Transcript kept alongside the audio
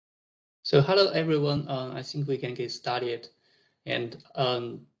So hello everyone. I think we can get started. And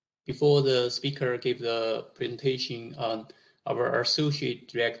before the speaker give the presentation, our associate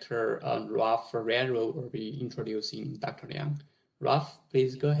director Ralph Ferrero will be introducing Dr. Liang. Ralph,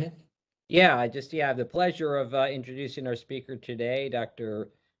 please go ahead. Yeah, I have the pleasure of introducing our speaker today, Dr.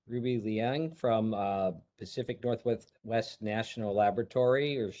 Ruby Leung from Pacific Northwest National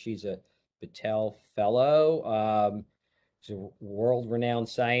Laboratory, or she's a Battelle Fellow. She's a world-renowned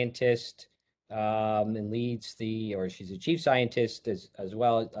scientist and leads she's a chief scientist as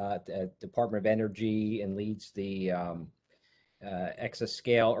well at the Department of Energy and leads the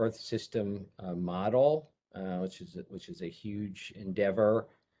exascale Earth system model, which is a huge endeavor.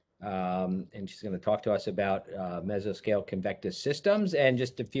 And she's going to talk to us about mesoscale convective systems and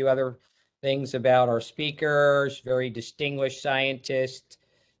just a few other things about our speakers. Very distinguished scientist,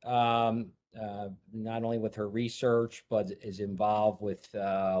 not only with her research, but is involved with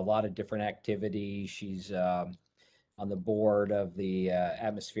a lot of different activities. She's on the board of the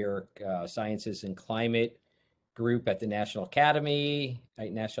Atmospheric Sciences and Climate group at the National Academy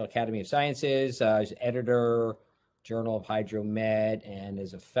of Sciences. She's editor, Journal of Hydromed, and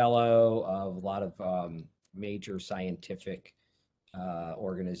is a fellow of a lot of major scientific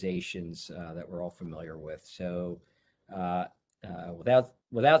organizations that we're all familiar with. So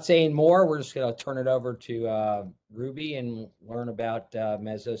without saying more, we're just going to turn it over to Ruby and learn about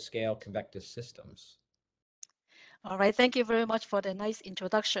mesoscale convective systems. All right, thank you very much for the nice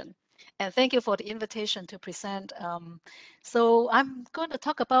introduction. And thank you for the invitation to present. So I'm going to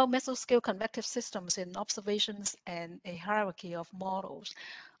talk about mesoscale convective systems in observations and a hierarchy of models.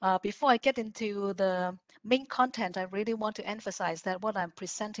 Before I get into the main content, I really want to emphasize that what I'm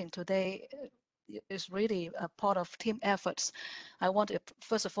presenting today is really a part of team efforts. I want to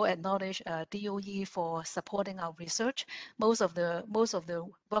first of all acknowledge DOE for supporting our research. Most of the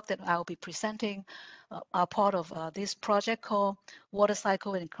work that I'll be presenting are part of this project called Water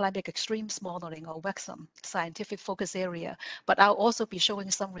Cycle and Climate Extremes Modeling, or WEXM, scientific focus area. But I'll also be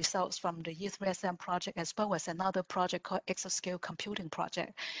showing some results from the U3SM project as well as another project called Exascale Computing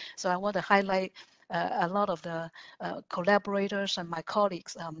Project. So I want to highlight a lot of the collaborators and my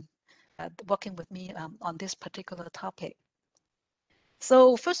colleagues working with me on this particular topic.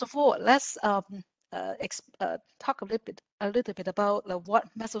 So first of all, let's talk a little bit about what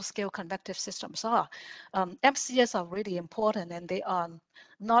mesoscale convective systems are. MCS are really important, and they are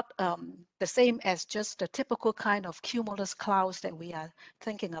not the same as just the typical kind of cumulus clouds that we are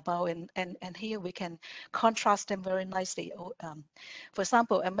thinking about, and here we can contrast them very nicely. For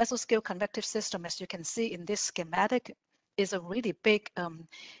example, a mesoscale convective system, as you can see in this schematic, is a really big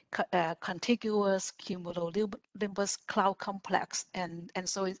contiguous cumulonimbus cloud complex, and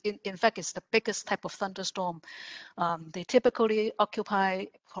so in fact it's the biggest type of thunderstorm. They typically occupy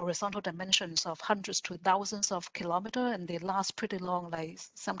horizontal dimensions of hundreds to thousands of kilometers, and they last pretty long, like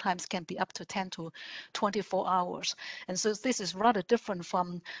sometimes can be up to 10 to 24 hours. And so this is rather different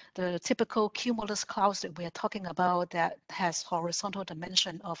from the typical cumulus clouds that we are talking about that has horizontal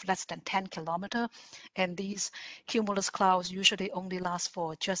dimension of less than 10 kilometers. And these cumulus clouds usually only last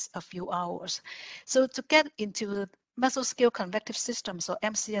for just a few hours. So to get into mesoscale convective systems, or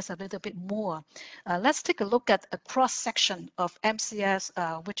MCS, a little bit more, let's take a look at a cross-section of MCS,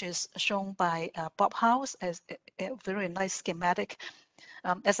 which is shown by Bob House as a very nice schematic.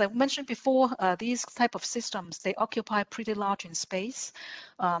 As I mentioned before, these type of systems, they occupy pretty large in space.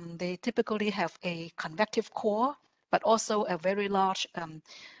 They typically have a convective core, but also a very large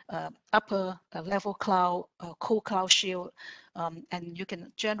upper level cloud, cold cloud shield. And you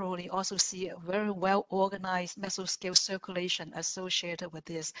can generally also see a very well organized mesoscale circulation associated with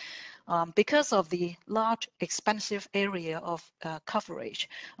this. Because of the large expansive area of coverage,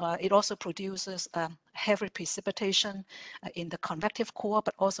 it also produces heavy precipitation in the convective core,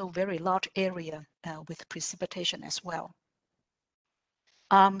 but also very large area with precipitation as well.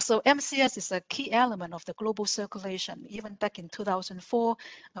 So MCS is a key element of the global circulation. Even back in 2004,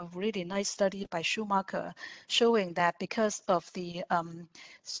 a really nice study by Schumacher showing that because of the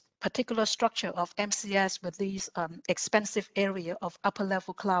particular structure of MCS with these expansive area of upper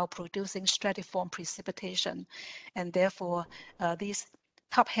level cloud producing stratiform precipitation, and therefore these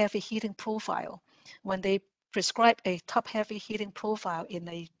top heavy heating profile, when they prescribe a top heavy heating profile in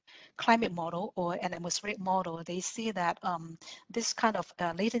a climate model or an atmospheric model, they see that this kind of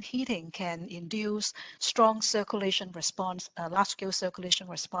latent heating can induce strong circulation response, large-scale circulation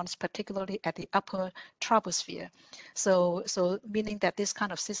response, particularly at the upper troposphere. So meaning that this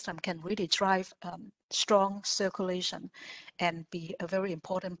kind of system can really drive strong circulation and be a very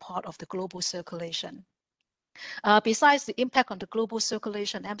important part of the global circulation. Besides the impact on the global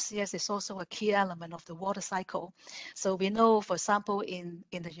circulation, MCS is also a key element of the water cycle. So we know, for example, in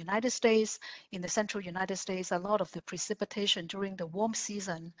the United States, in the central United States, a lot of the precipitation during the warm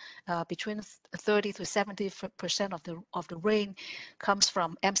season, between 30 to 70% of the rain comes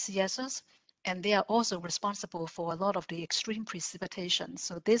from MCSs. And they are also responsible for a lot of the extreme precipitation.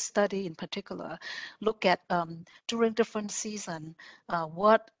 So this study in particular look at during different season,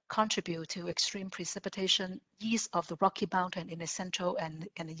 what contribute to extreme precipitation east of the Rocky Mountain in the central and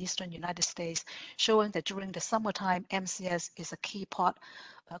the eastern United States, showing that during the summertime, MCS is a key part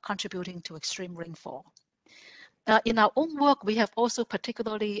contributing to extreme rainfall. In our own work, we have also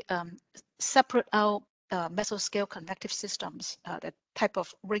particularly separate out mesoscale convective systems, the type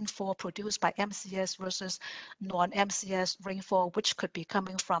of rainfall produced by MCS versus non-MCS rainfall, which could be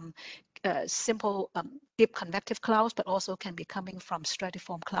coming from simple deep convective clouds, but also can be coming from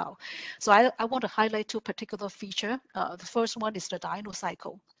stratiform cloud. So I want to highlight two particular features. The first one is the Diurnal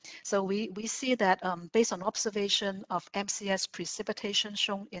cycle. So we see that based on observation of MCS precipitation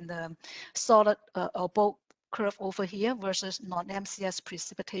shown in the solid or bulk curve over here versus non-MCS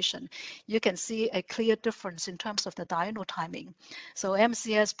precipitation, you can see a clear difference in terms of the diurnal timing. So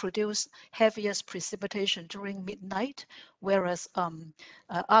MCS produce heaviest precipitation during midnight, whereas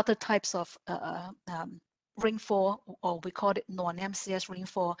other types of rainfall, or we call it non-MCS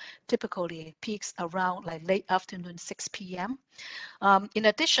rainfall, typically peaks around like late afternoon, 6 p.m. In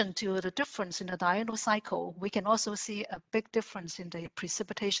addition to the difference in the diurnal cycle, we can also see a big difference in the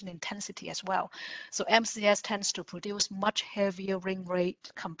precipitation intensity as well. So MCS tends to produce much heavier rain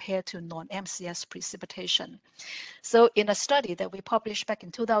rate compared to non-MCS precipitation. So in a study that we published back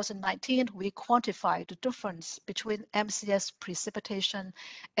in 2019, we quantified the difference between MCS precipitation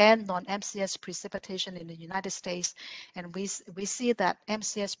and non-MCS precipitation in the United States. And we see that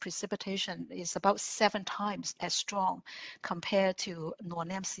MCS precipitation is about 7 times as strong compared to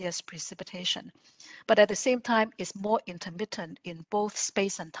non-MCS precipitation. But at the same time, it's more intermittent in both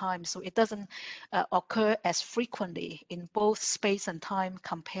space and time. So it doesn't occur as frequently in both space and time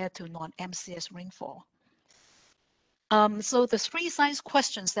compared to non-MCS rainfall. So the 3 science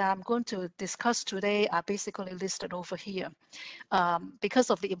questions that I'm going to discuss today are basically listed over here. Because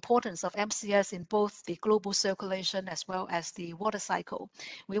of the importance of MCS in both the global circulation as well as the water cycle,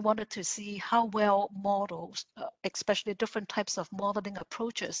 we wanted to see how well models, especially different types of modeling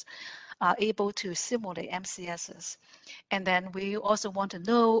approaches, are able to simulate MCSs. And then we also want to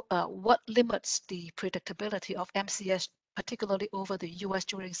know what limits the predictability of MCS, particularly over the US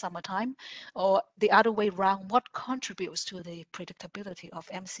during summertime, or the other way around, what contributes to the predictability of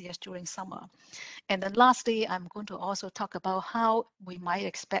MCS during summer. And then lastly, I'm going to also talk about how we might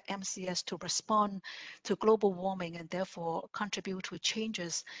expect MCS to respond to global warming and therefore contribute to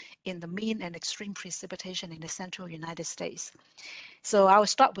changes in the mean and extreme precipitation in the central United States. So I'll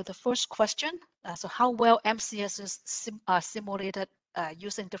start with the first question. So how well MCSs are simulated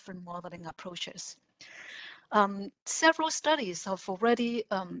using different modeling approaches. Several studies have already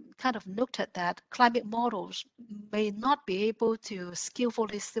kind of looked at that climate models may not be able to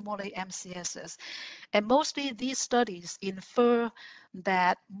skillfully simulate MCSs. And mostly these studies infer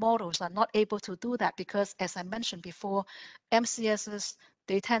that models are not able to do that because, as I mentioned before, MCSs,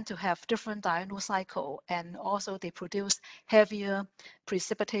 they tend to have different diurnal cycle, and also they produce heavier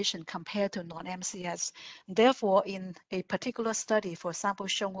precipitation compared to non-MCS. Therefore, in a particular study, for example,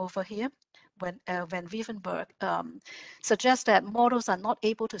 shown over here, when Van Wievenberg suggests that models are not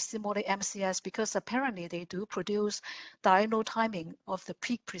able to simulate MCS because apparently they do produce diurnal timing of the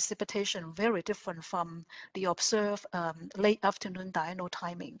peak precipitation very different from the observed late afternoon diurnal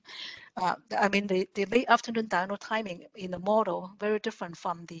timing. I mean, the late afternoon diurnal timing in the model very different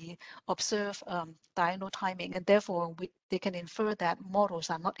from the observed diurnal timing, and therefore they can infer that models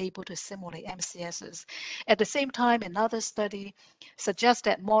are not able to simulate MCSs. At the same time, another study suggests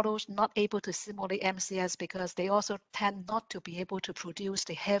that models not able to simulate MCS because they also tend not to be able to produce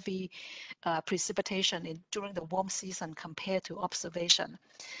the heavy precipitation during the warm season compared to observation.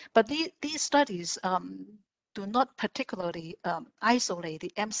 But these studies do not particularly isolate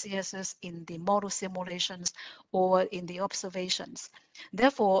the MCSs in the model simulations or in the observations.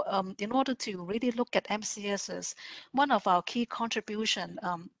 Therefore, in order to really look at MCSs, one of our key contributions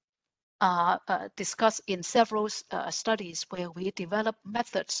discussed in several studies where we develop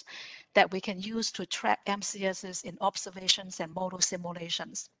methods that we can use to track MCSs in observations and model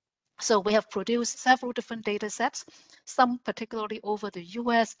simulations. So we have produced several different data sets, some particularly over the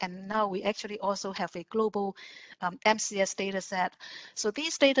US, and now we actually also have a global MCS data set. So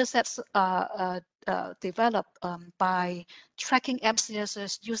these data sets are developed by tracking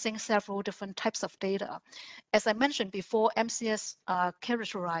MCSs using several different types of data. As I mentioned before, MCS are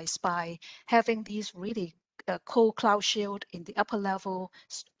characterized by having these really cold cloud shield in the upper level,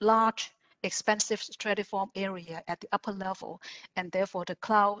 large expansive stratiform area at the upper level, and therefore the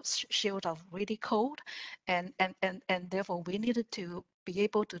cloud shield are really cold, and therefore we needed to be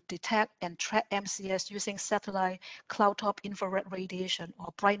able to detect and track MCS using satellite cloud top infrared radiation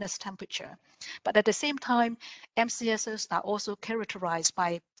or brightness temperature. But at the same time, MCSs are also characterized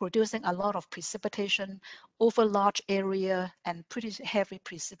by producing a lot of precipitation over large area and pretty heavy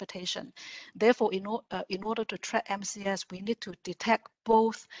precipitation. Therefore, in order to track MCS, we need to detect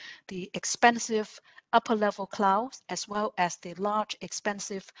both the expansive upper level clouds as well as the large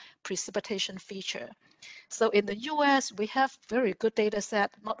expansive precipitation feature. So in the US, we have very good data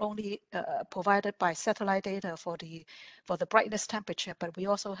set, not only provided by satellite data for the brightness temperature, but we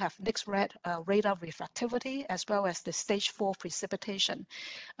also have NICS-RAD radar reflectivity as well as the stage 4 precipitation.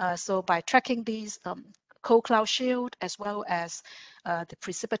 So by tracking these cold cloud shield as well as the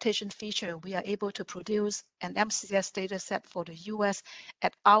precipitation feature, we are able to produce an MCS data set for the US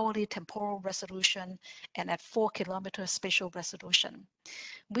at hourly temporal resolution and at 4 kilometer spatial resolution.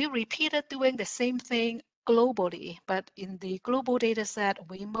 We repeated doing the same thing globally, but in the global data set,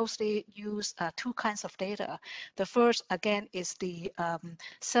 we mostly use two kinds of data. The first, again, is the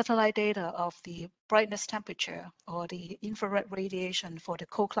satellite data of the brightness temperature or the infrared radiation for the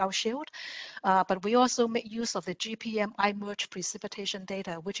cold cloud shield. But we also make use of the GPM iMerge precipitation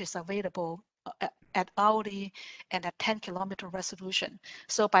data, which is available at hourly and at 10 kilometer resolution.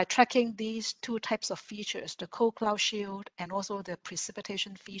 So by tracking these two types of features, the cold cloud shield and also the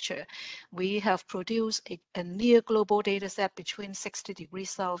precipitation feature, we have produced a near global data set between 60 degrees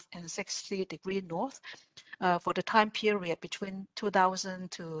south and 60 degrees north for the time period between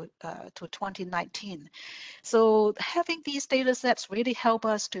 2000 to 2019. So having these data sets really help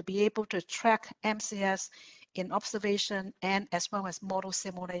us to be able to track MCS in observation and as well as model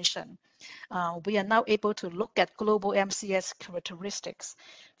simulation. We are now able to look at global MCS characteristics.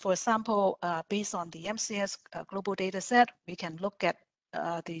 For example, based on the MCS global data set, we can look at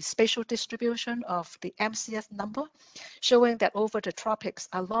the spatial distribution of the MCS number, showing that over the tropics,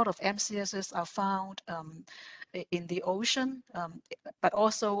 a lot of MCSs are found in the ocean, but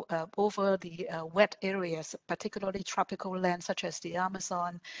also over the wet areas, particularly tropical lands such as the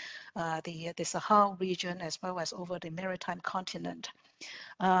Amazon, the Sahara region, as well as over the maritime continent.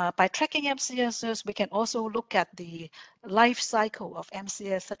 By tracking MCSs, we can also look at the life cycle of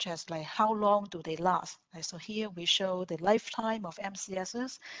MCS, such as like how long do they last. So here we show the lifetime of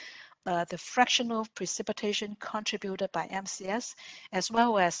MCSs, the fractional precipitation contributed by MCS, as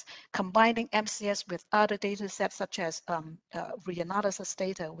well as combining MCS with other data sets such as reanalysis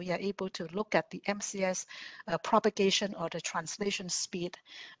data. We are able to look at the MCS propagation or the translation speed,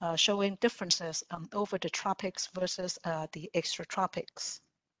 showing differences over the tropics versus the extratropics.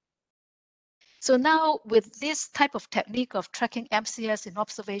 So now with this type of technique of tracking MCS in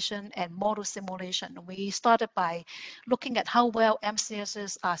observation and model simulation, we started by looking at how well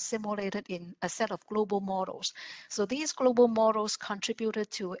MCSs are simulated in a set of global models. So these global models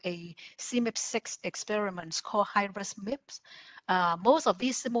contributed to a CMIP6 experiments called high-res MIPS. Most of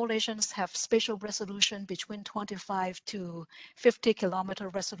these simulations have spatial resolution between 25 to 50 kilometer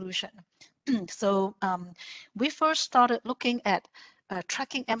resolution. So we first started looking at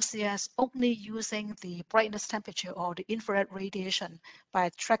tracking MCS only using the brightness temperature or the infrared radiation by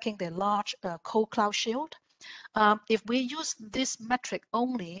tracking the large cold cloud shield. If we use this metric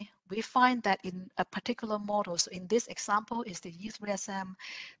only, we find that in a particular model, so in this example is the U3SM,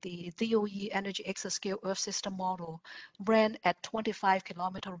 the DOE Energy Exascale Earth System model, ran at 25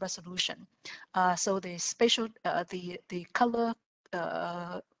 kilometer resolution. So the spatial, the color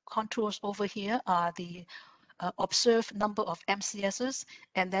contours over here are the observed number of MCSs,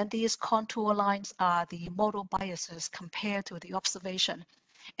 and then these contour lines are the model biases compared to the observation.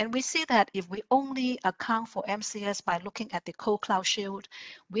 And we see that if we only account for MCS by looking at the cold cloud shield,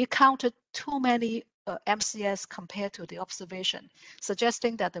 we counted too many MCS compared to the observation,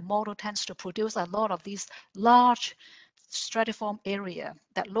 suggesting that the model tends to produce a lot of these large stratiform area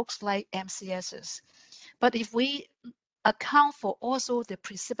that looks like MCSs. But if we account for also the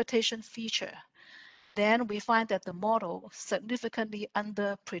precipitation feature, then we find that the model significantly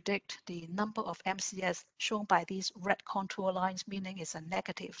under-predict the number of MCS shown by these red contour lines, meaning it's a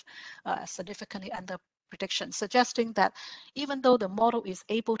negative, significantly under prediction, suggesting that even though the model is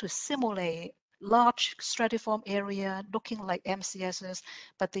able to simulate large stratiform area looking like MCSs,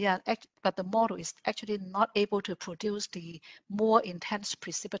 but the model is actually not able to produce the more intense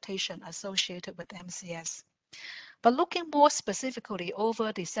precipitation associated with MCS. But looking more specifically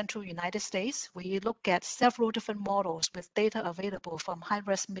over the central United States, we look at several different models with data available from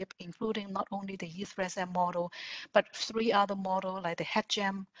high-res MIP, including not only the EastwardSM model, but 3 other models like the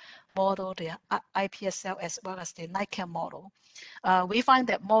HEDGEM model, the IPSL, as well as the NICAM model. We find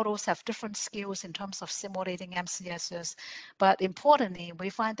that models have different skills in terms of simulating MCSs, but importantly,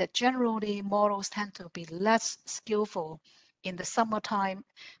 we find that generally models tend to be less skillful in the summertime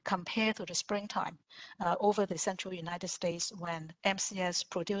compared to the springtime over the central United States, when MCS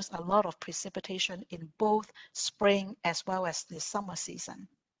produce a lot of precipitation in both spring as well as the summer season.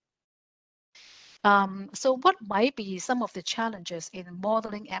 So what might be some of the challenges in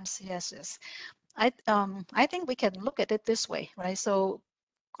modeling MCSs? I think we can look at it this way, right? So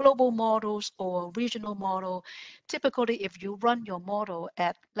global models or regional model, typically if you run your model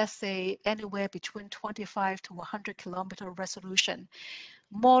at, let's say, anywhere between 25 to 100 kilometer resolution,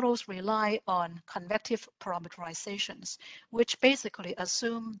 models rely on convective parameterizations, which basically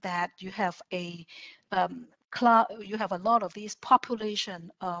assume that you have a you have a lot of these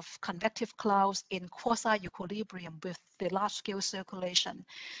population of convective clouds in quasi-equilibrium with the large-scale circulation.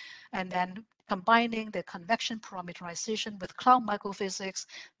 And then combining the convection parameterization with cloud microphysics,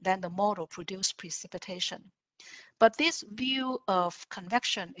 then the model produces precipitation. But this view of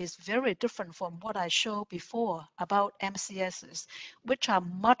convection is very different from what I showed before about MCSs, which are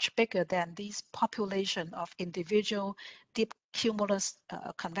much bigger than these population of individual deep cumulus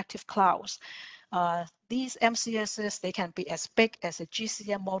convective clouds. These MCSs, they can be as big as a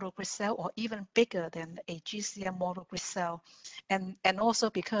GCM model grid cell or even bigger than a GCM model grid cell. And also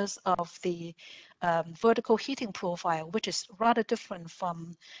because of the vertical heating profile, which is rather different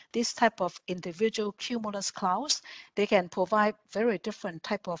from this type of individual cumulus clouds, they can provide very different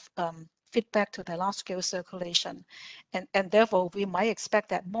type of feedback to the large-scale circulation. And therefore, we might expect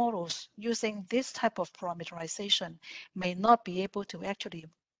that models using this type of parameterization may not be able to actually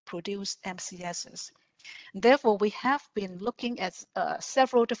produce MCSs. Therefore, we have been looking at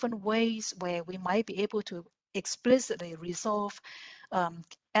several different ways where we might be able to explicitly resolve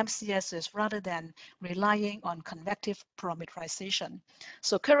MCSs rather than relying on convective parameterization.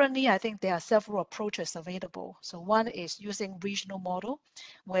 So currently, I think there are several approaches available. So one is using regional model,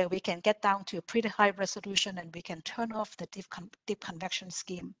 where we can get down to a pretty high resolution and we can turn off the deep convection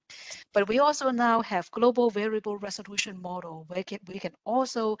scheme. But we also now have global variable resolution model, where we can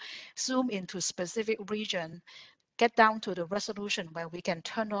also zoom into specific region, get down to the resolution where we can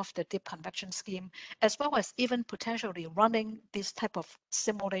turn off the deep convection scheme, as well as even potentially running this type of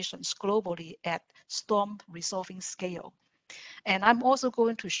simulations globally at storm resolving scale. And I'm also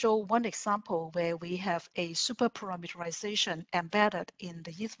going to show one example where we have a super parameterization embedded in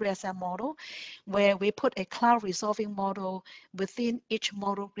the EastwardSM model, where we put a cloud resolving model within each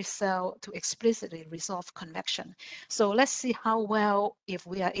model grid cell to explicitly resolve convection. So let's see how well, if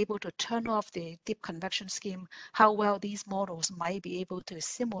we are able to turn off the deep convection scheme, how well these models might be able to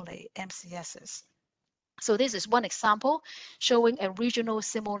simulate MCSs. So this is one example showing a regional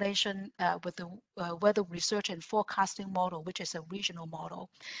simulation with the weather research and forecasting model, which is a regional model.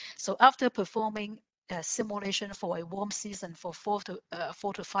 So after performing a simulation for a warm season for 4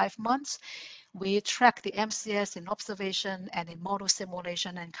 to 5 months, we track the MCS in observation and in model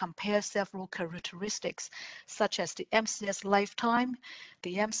simulation and compare several characteristics, such as the MCS lifetime,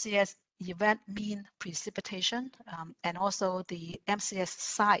 the MCS event mean precipitation, and also the MCS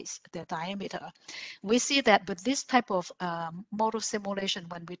size, the diameter. We see that with this type of model simulation,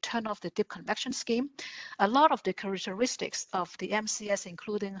 when we turn off the deep convection scheme, a lot of the characteristics of the MCS,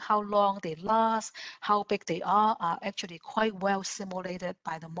 including how long they last, how big they are actually quite well simulated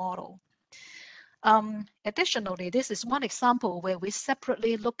by the model. Additionally, this is one example where we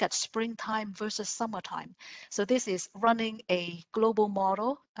separately look at springtime versus summertime. So this is running a global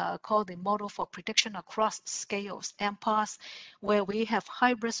model called the Model for Prediction Across Scales, MPAS, where we have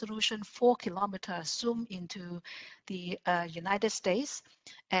high resolution 4 kilometer zoom into the United States.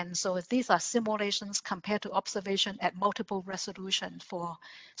 And so these are simulations compared to observation at multiple resolution for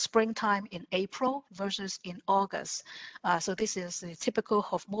springtime in April versus in August. So this is a typical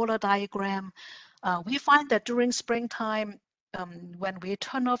Hofmöller diagram. We find that during springtime, when we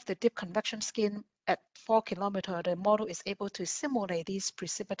turn off the deep convection scheme at 4 kilometer, the model is able to simulate these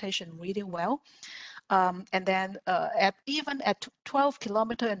precipitation really well. And then even at 12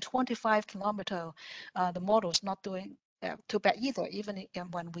 kilometer and 25 kilometer, the model is not doing too bad either, even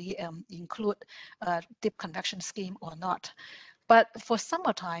when we include a deep convection scheme or not. But for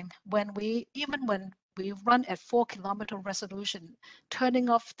summertime, even when we run at 4-kilometer resolution, turning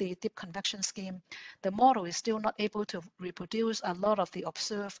off the deep convection scheme, the model is still not able to reproduce a lot of the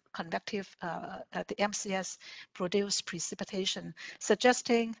observed convective, the MCS produced precipitation,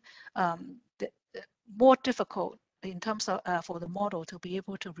 suggesting more difficult in terms of for the model to be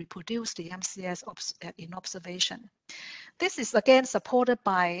able to reproduce the MCS in observation. This is again supported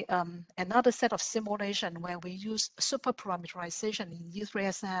by another set of simulation where we use superparameterization in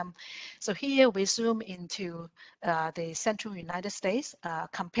U3SM. So here we zoom into the central United States,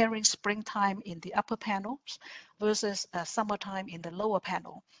 comparing springtime in the upper panels versus summertime in the lower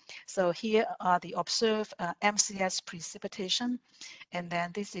panel. So here are the observed MCS precipitation, and then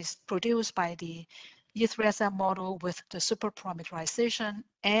this is produced by the U3SM model with the superparameterization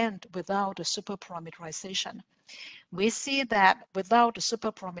and without the superparameterization. We see that without the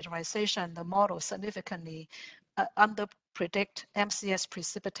superparameterization, the model significantly underpredict MCS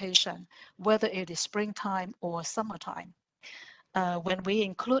precipitation, whether it is springtime or summertime. When we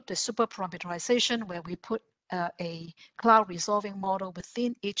include the superparameterization, where we put a cloud resolving model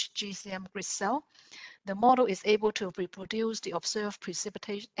within each GCM grid cell, the model is able to reproduce the observed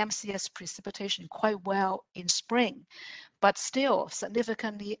precipitation, MCS precipitation quite well in spring, but still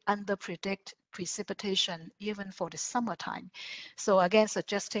significantly underpredict precipitation even for the summertime. So again,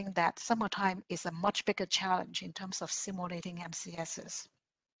 suggesting that summertime is a much bigger challenge in terms of simulating MCSs.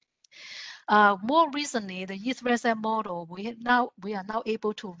 More recently, the U3SM model, we are now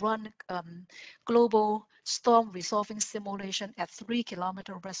able to run global storm resolving simulation at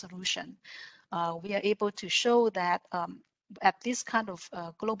 3-kilometer resolution. We are able to show that at this kind of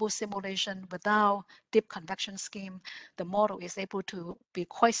global simulation without deep convection scheme, the model is able to be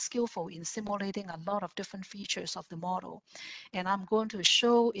quite skillful in simulating a lot of different features of the model. And I'm going to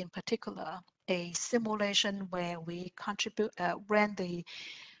show in particular a simulation where we ran the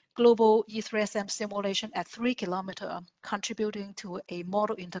global U3SM simulation at 3-kilometer, contributing to a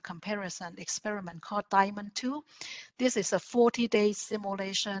model intercomparison experiment called Diamond 2. This is a 40-day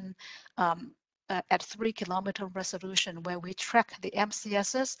simulation at 3-kilometer resolution where we track the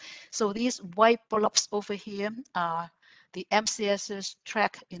MCSs. So these white blobs over here are the MCSs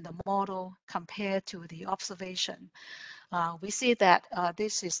tracked in the model compared to the observation. We see that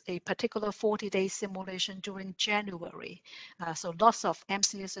this is a particular 40-day simulation during January. So lots of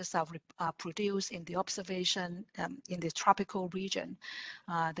MCSs are produced in the observation in the tropical region.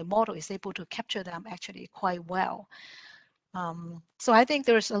 The model is able to capture them actually quite well. So I think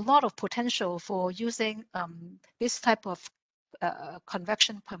there's a lot of potential for using this type of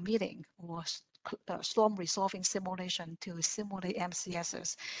convection permitting or storm resolving simulation to simulate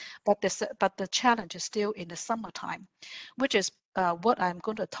MCSs, but the challenge is still in the summertime, which is what I'm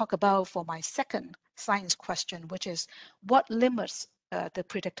going to talk about for my second science question, which is what limits the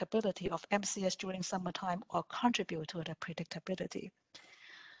predictability of MCS during summertime or contribute to the predictability.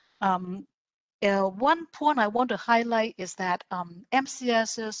 One point I want to highlight is that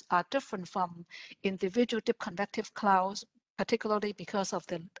MCSs are different from individual deep convective clouds, particularly because of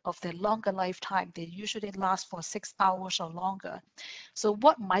their longer lifetime. They usually last for 6 hours or longer. So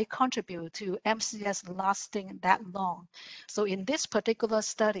what might contribute to MCS lasting that long? So in this particular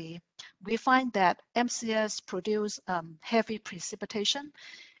study, we find that MCS produce heavy precipitation.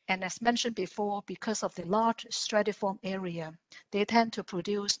 And as mentioned before, because of the large stratiform area, they tend to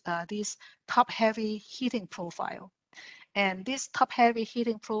produce this top-heavy heating profile. And this top-heavy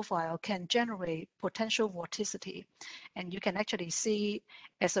heating profile can generate potential vorticity. And you can actually see,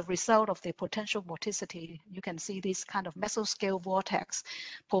 as a result of the potential vorticity, you can see this kind of mesoscale vortex,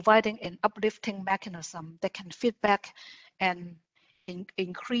 providing an uplifting mechanism that can feed back and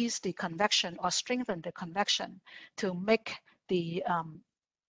increase the convection or strengthen the convection to make the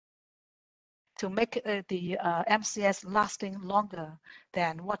MCS lasting longer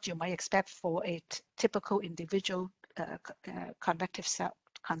than what you might expect for a typical individual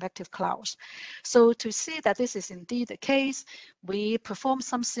convective clouds. So to see that this is indeed the case, we perform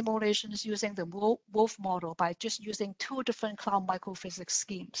some simulations using the Wolf model by just using 2 different cloud microphysics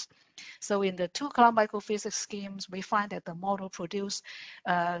schemes. So in the 2 cloud microphysics schemes, we find that the model produced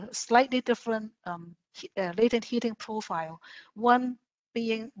slightly different latent heating profile, one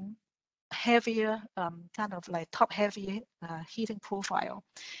being heavier, kind of like top-heavy heating profile.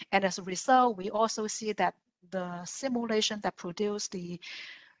 And as a result, we also see that the simulation that produced the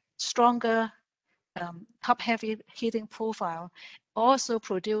stronger top-heavy heating profile also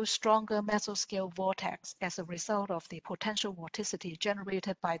produce stronger mesoscale vortex as a result of the potential vorticity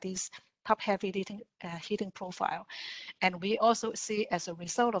generated by these top-heavy heating profile. And we also see as a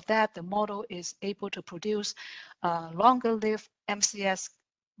result of that, the model is able to produce longer-lived MCS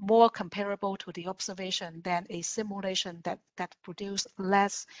more comparable to the observation than a simulation that produce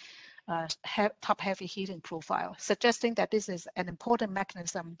less top-heavy heating profile, suggesting that this is an important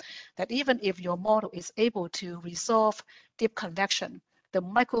mechanism that even if your model is able to resolve deep convection, the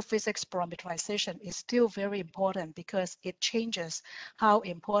microphysics parameterization is still very important because it changes how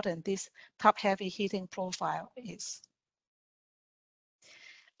important this top-heavy heating profile is.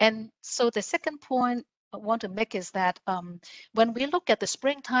 And so the second point I want to make is that when we look at the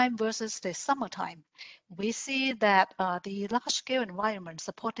springtime versus the summertime, we see that the large-scale environment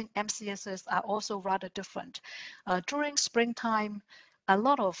supporting MCSs are also rather different. During springtime, a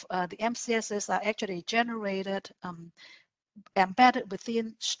lot of the MCSs are actually generated embedded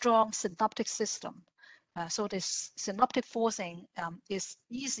within strong synoptic system. So this synoptic forcing is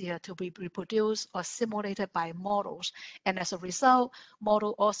easier to be reproduced or simulated by models. And as a result,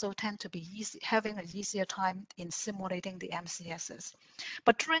 models also tend to be having an easier time in simulating the MCSs.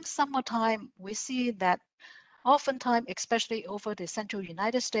 But during summertime, we see that oftentimes, especially over the central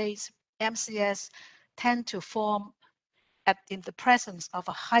United States, MCS tend to form in the presence of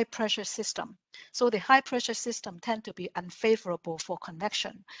a high pressure system. So the high pressure system tend to be unfavorable for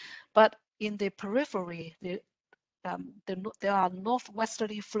convection. But in the periphery, there are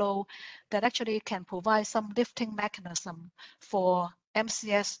northwesterly flow that actually can provide some lifting mechanism for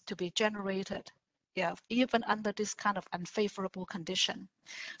MCS to be generated, even under this kind of unfavorable condition.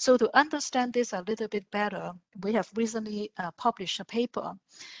 So to understand this a little bit better, we have recently published a paper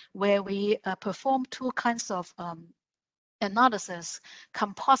where we performed two kinds of analysis,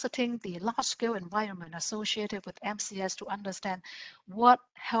 compositing the large-scale environment associated with MCS to understand what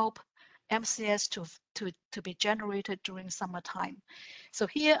help MCS to be generated during summertime. So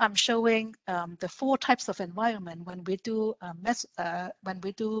here I'm showing the four types of environment when we do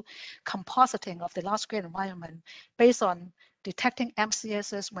compositing of the large-scale environment based on detecting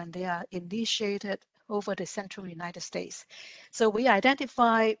MCSs when they are initiated over the central United States. So we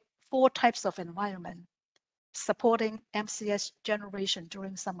identify four types of environment supporting MCS generation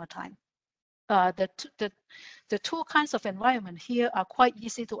during summertime. The two kinds of environment here are quite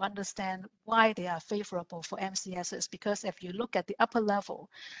easy to understand why they are favorable for MCSs, because if you look at the upper level,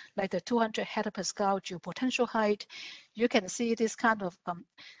 like the 200 hectopascal geopotential height, you can see this kind of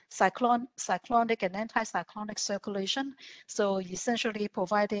cyclonic and anticyclonic circulation. So essentially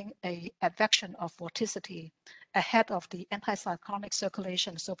providing an advection of vorticity ahead of the anticyclonic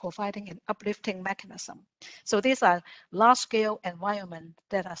circulation, so providing an uplifting mechanism. So these are large-scale environments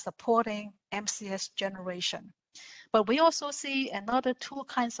that are supporting MCS generation. But we also see another two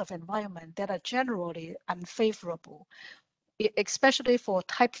kinds of environment that are generally unfavorable, especially for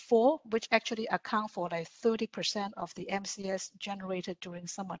type 4, which actually account for like 30% of the MCS generated during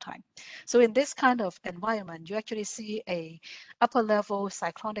summertime. So in this kind of environment, you actually see a upper level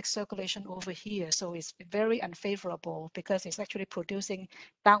cyclonic circulation over here. So it's very unfavorable because it's actually producing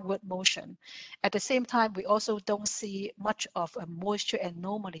downward motion. At the same time, we also don't see much of a moisture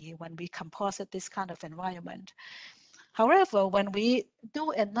anomaly when we composite this kind of environment. However, when we do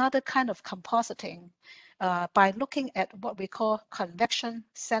another kind of compositing, by looking at what we call convection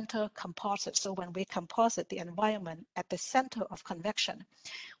center composite. So when we composite the environment at the center of convection,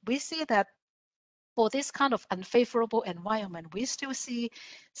 we see that for this kind of unfavorable environment, we still see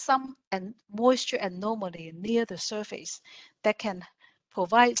some moisture anomaly near the surface that can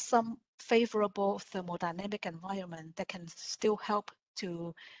provide some favorable thermodynamic environment that can still help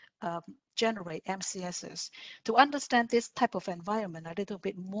to generate MCSs. To understand this type of environment a little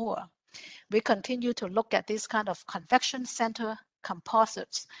bit more, we continue to look at this kind of convection center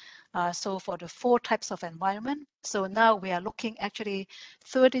composites. So for the four types of environment, so now we are looking actually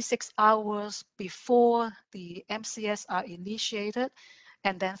 36 hours before the MCS are initiated,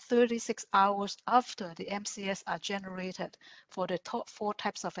 and then 36 hours after the MCS are generated for the top four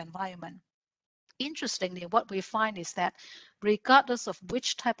types of environment. Interestingly, what we find is that regardless of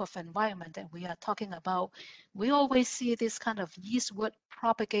which type of environment that we are talking about, we always see this kind of eastward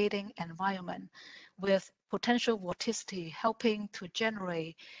propagating environment with potential vorticity helping to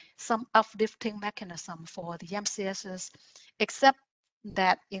generate some uplifting mechanism for the MCSs, except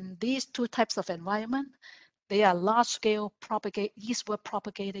that in these two types of environment, they are large-scale eastward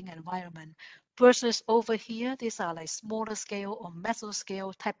propagating environment, versus over here, these are like smaller scale or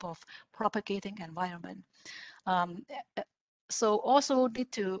mesoscale type of propagating environment. So also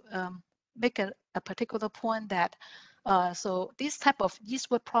need to make a particular point that so this type of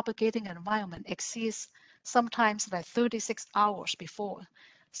eastward propagating environment exists sometimes like 36 hours before.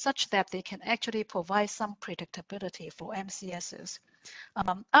 such that they can actually provide some predictability for MCSs.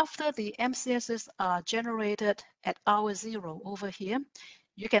 After the MCSs are generated at hour 0 over here,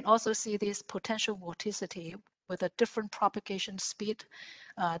 you can also see this potential vorticity with a different propagation speed.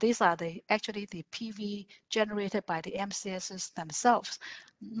 These are actually the PV generated by the MCSs themselves,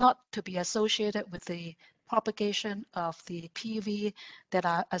 not to be associated with the propagation of the PV that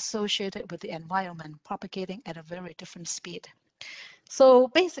are associated with the environment propagating at a very different speed. So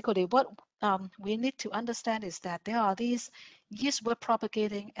basically what we need to understand is that there are these eastward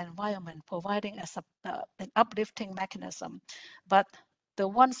propagating environment providing an uplifting mechanism, but the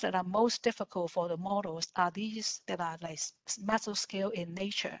ones that are most difficult for the models are these that are like mesoscale in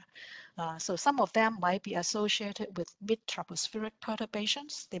nature. So some of them might be associated with mid-tropospheric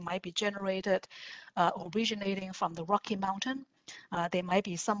perturbations. They might be generated originating from the Rocky Mountain. There might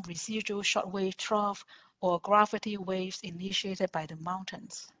be some residual shortwave trough or gravity waves initiated by the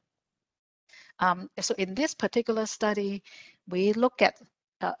mountains. So in this particular study, we look at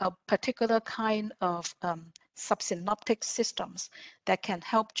a particular kind of sub-synoptic systems that can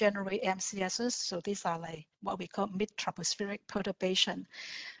help generate MCSs. So these are like what we call mid-tropospheric perturbation.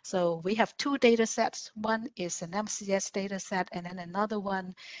 So we have two data sets. One is an MCS data set, and then another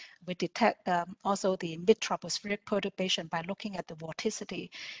one, we detect also the mid-tropospheric perturbation by looking at the vorticity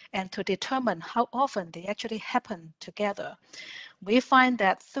and to determine how often they actually happen together. We find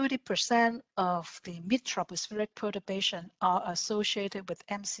that 30% of the mid-tropospheric perturbation are associated with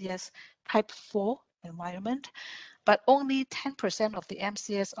MCS type 4 environment, but only 10% of the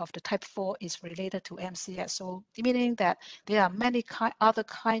MCS of the type 4 is related to MCS. So meaning that there are many other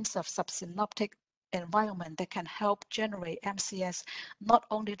kinds of subsynoptic environment that can help generate MCS, not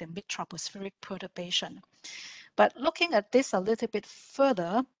only the mid-tropospheric perturbation. But looking at this a little bit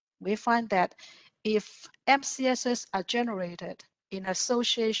further, we find that if MCSs are generated in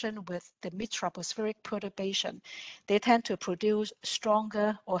association with the mid-tropospheric perturbation, they tend to produce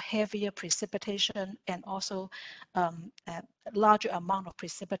stronger or heavier precipitation and also a larger amount of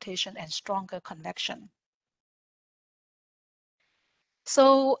precipitation and stronger convection.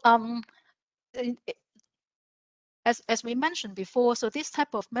 So as we mentioned before, so this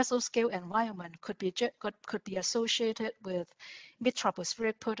type of mesoscale environment could be associated with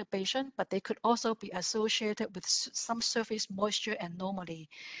mid-tropospheric perturbation, but they could also be associated with some surface moisture anomaly.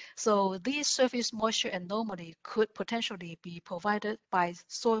 So these surface moisture anomaly could potentially be provided by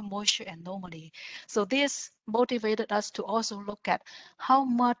soil moisture anomaly. So this motivated us to also look at how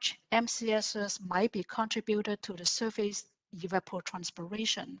much MCSs might be contributed to the surface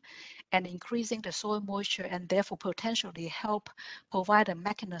evapotranspiration and increasing the soil moisture, and therefore potentially help provide a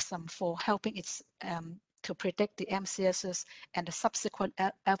mechanism for helping its to predict the MCSs and the subsequent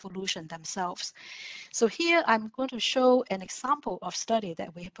evolution themselves. So here I'm going to show an example of study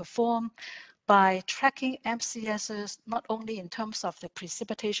that we performed by tracking MCSs not only in terms of the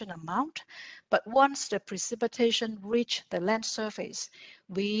precipitation amount, but once the precipitation reached the land surface,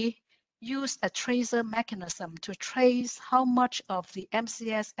 we use a tracer mechanism to trace how much of the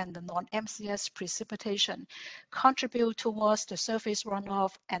MCS and the non-MCS precipitation contribute towards the surface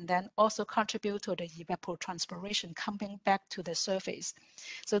runoff and then also contribute to the evapotranspiration coming back to the surface.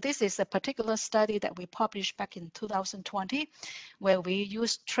 So this is a particular study that we published back in 2020, where we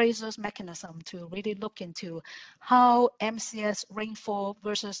used tracers mechanism to really look into how MCS rainfall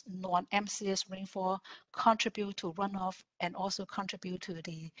versus non-MCS rainfall contribute to runoff and also contribute to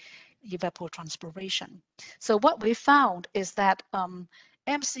the evapotranspiration. So what we found is that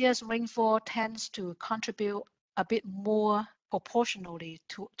MCS rainfall tends to contribute a bit more proportionally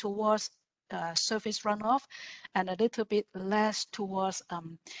towards surface runoff and a little bit less towards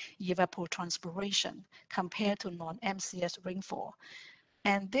evapotranspiration compared to non-MCS rainfall.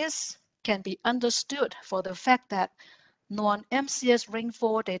 And this can be understood for the fact that non-MCS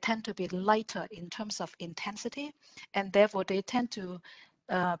rainfall, they tend to be lighter in terms of intensity, and therefore they tend to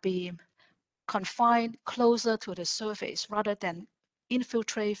be confined closer to the surface rather than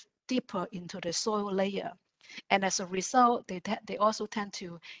infiltrate deeper into the soil layer. And as a result, they also tend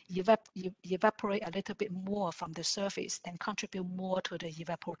to evaporate a little bit more from the surface and contribute more to the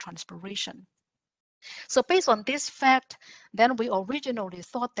evapotranspiration. So based on this fact, then we originally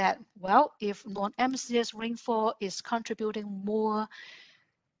thought that, well, if non-MCS rainfall is contributing more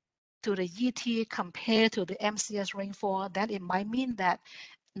to the ET compared to the MCS rainfall, then it might mean that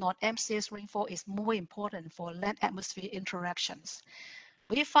non-MCS rainfall is more important for land-atmosphere interactions.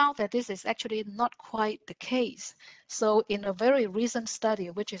 We found that this is actually not quite the case. So in a very recent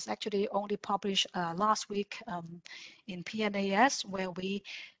study, which is actually only published last week in PNAS, where we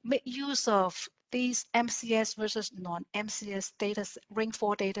made use of these MCS versus non-MCS data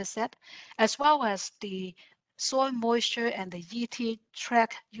rainfall data set, as well as the soil moisture and the ET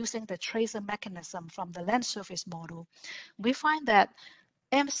track using the tracer mechanism from the land surface model, we find that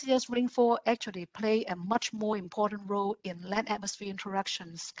MCS rainfall actually play a much more important role in land-atmosphere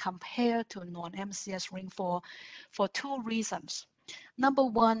interactions compared to non-MCS rainfall for two reasons. Number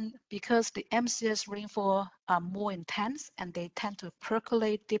one, because the MCS rainfall are more intense and they tend to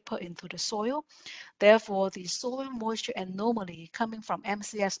percolate deeper into the soil. Therefore, the soil moisture anomaly coming from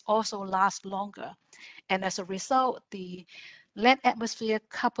MCS also lasts longer. And as a result, the land-atmosphere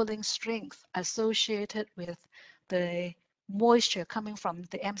coupling strength associated with the moisture coming from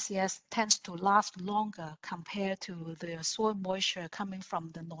the MCS tends to last longer compared to the soil moisture coming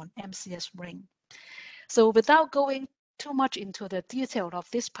from the non-MCS rain. So without going too much into the detail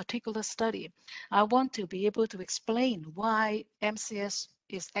of this particular study, I want to be able to explain why MCS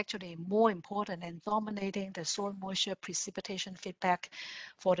is actually more important and dominating the soil moisture precipitation feedback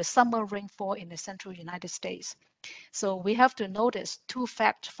for the summer rainfall in the central United States. So we have to notice two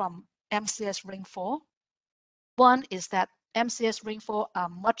facts from MCS rainfall. One is that MCS rainfall are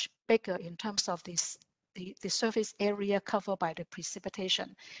much bigger in terms of the surface area covered by the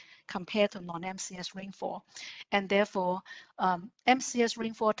precipitation compared to non-MCS rainfall. And therefore, MCS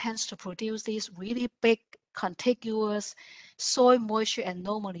rainfall tends to produce these really big contiguous soil moisture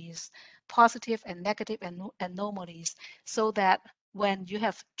anomalies, positive and negative anomalies, so that when you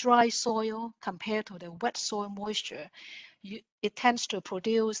have dry soil compared to the wet soil moisture, it tends to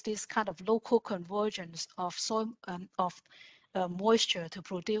produce this kind of local convergence of soil moisture to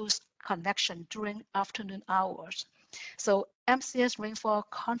produce convection during afternoon hours. So MCS rainfall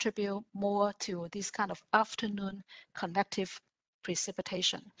contribute more to this kind of afternoon convective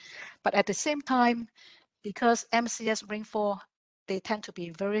precipitation. But at the same time, because MCS rainfall, they tend to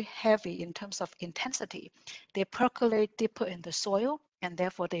be very heavy in terms of intensity, they percolate deeper in the soil, and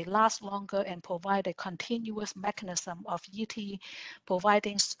therefore they last longer and provide a continuous mechanism of ET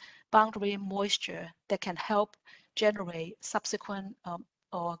providing boundary moisture that can help generate subsequent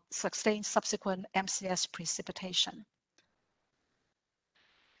or sustain subsequent MCS precipitation.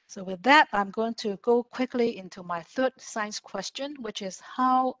 So with that, I'm going to go quickly into my third science question, which is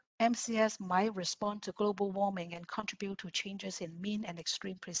how MCS might respond to global warming and contribute to changes in mean and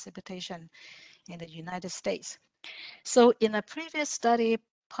extreme precipitation in the United States. So in a previous study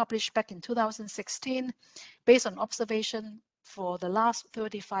published back in 2016, based on observation for the last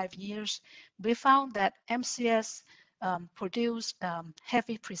 35 years, we found that MCS produce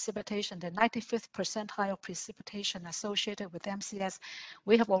heavy precipitation, the 95th percentile precipitation associated with MCS.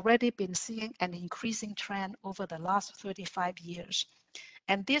 We have already been seeing an increasing trend over the last 35 years.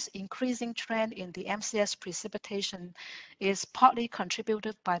 And this increasing trend in the MCS precipitation is partly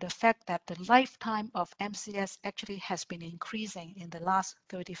contributed by the fact that the lifetime of MCS actually has been increasing in the last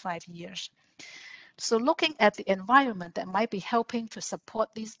 35 years. So looking at the environment that might be helping to support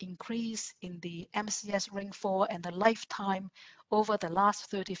this increase in the MCS rainfall and the lifetime over the last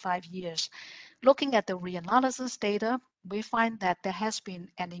 35 years, looking at the reanalysis data, we find that there has been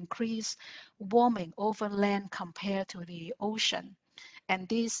an increased warming over land compared to the ocean. And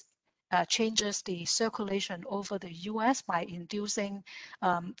this changes the circulation over the US by inducing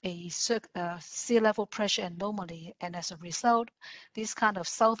a sea level pressure anomaly. And as a result, these kind of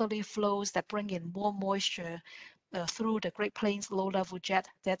southerly flows that bring in more moisture through the Great Plains low-level jet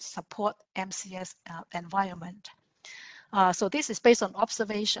that support MCS environment. So this is based on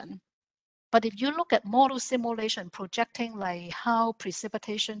observation. But if you look at model simulation projecting like how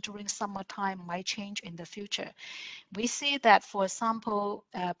precipitation during summertime might change in the future, we see that, for example,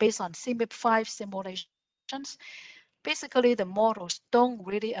 based on CMIP5 simulations, basically the models don't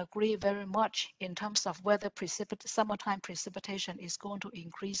really agree very much in terms of whether summertime precipitation is going to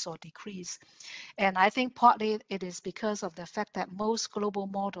increase or decrease. And I think partly it is because of the fact that most global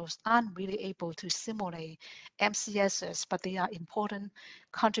models aren't really able to simulate MCSs, but they are important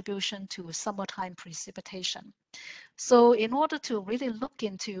contribution to summertime precipitation. So in order to really look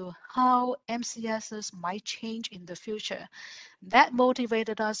into how MCSs might change in the future, that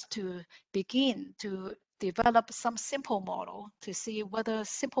motivated us to begin to develop some simple model to see whether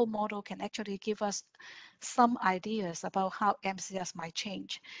simple model can actually give us some ideas about how MCS might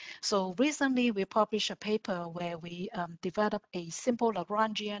change. So recently we published a paper where we developed a simple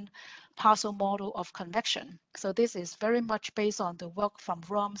Lagrangian parcel model of convection. So this is very much based on the work from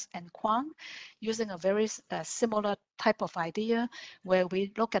Roms and Kwang, using a very similar type of idea where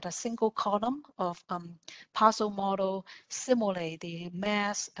we look at a single column of parcel model, simulate the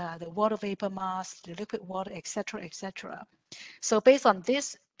mass, the water vapor mass, the liquid water, etc., etc. So based on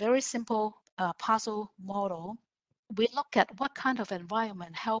this very simple parcel model, we look at what kind of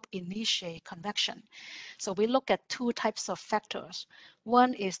environment help initiate convection. So we look at two types of factors.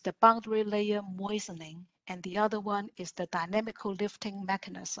 One is the boundary layer moistening, and the other one is the dynamical lifting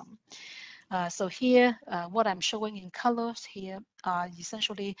mechanism. So here, what I'm showing in colors here are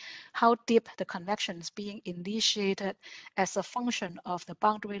essentially how deep the convection is being initiated as a function of the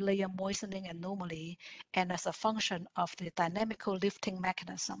boundary layer moistening anomaly and as a function of the dynamical lifting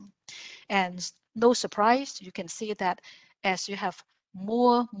mechanism. And no surprise, you can see that as you have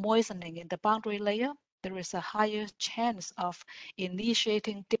more moistening in the boundary layer, there is a higher chance of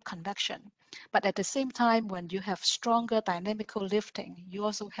initiating deep convection. But at the same time, when you have stronger dynamical lifting, you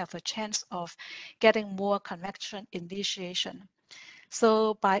also have a chance of getting more convection initiation.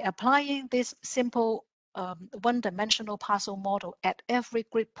 So by applying this simple one-dimensional parcel model at every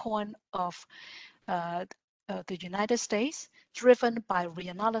grid point of the United States, driven by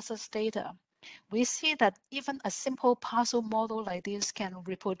reanalysis data, we see that even a simple parcel model like this can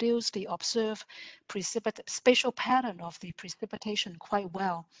reproduce the observed spatial pattern of the precipitation quite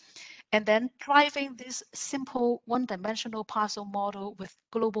well. And then driving this simple one-dimensional parcel model with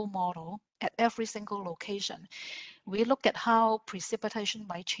global model at every single location, we look at how precipitation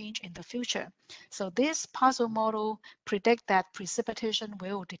might change in the future. So this parcel model predict that precipitation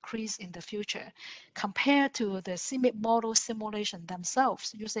will decrease in the future compared to the CMIP model simulation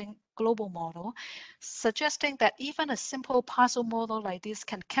themselves using global model, suggesting that even a simple parcel model like this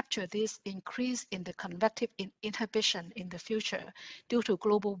can capture this increase in the convective inhibition in the future due to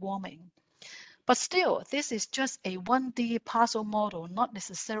global warming. But still, this is just a 1D parcel model, not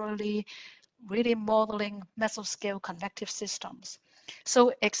necessarily really modeling mesoscale convective systems.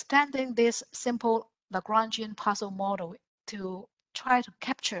 So extending this simple Lagrangian parcel model to try to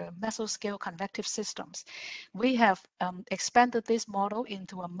capture mesoscale convective systems, we have expanded this model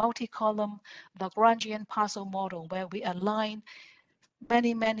into a multi-column Lagrangian parcel model where we align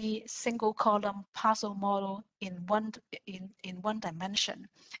many single column parcel model in one dimension,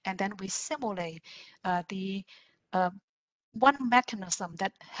 and then we simulate the one mechanism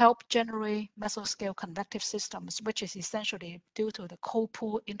that help generate mesoscale convective systems, which is essentially due to the cold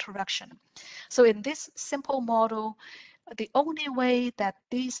pool interaction. So in this simple model, the only way that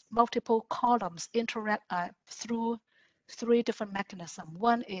these multiple columns interact through three different mechanisms.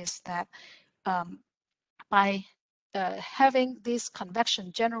 One is that by having this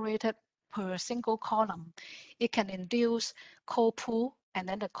convection generated per single column, it can induce cold pool, and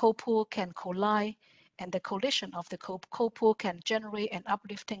then the cold pool can collide, and the collision of the cold pool can generate an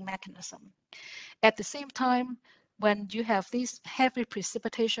uplifting mechanism. At the same time, when you have this heavy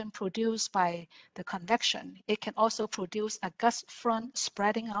precipitation produced by the convection, it can also produce a gust front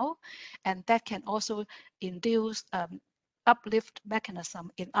spreading out, and that can also induce uplift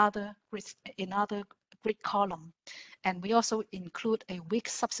mechanism in other grid column. And we also include a weak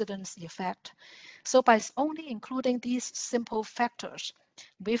subsidence effect. So by only including these simple factors,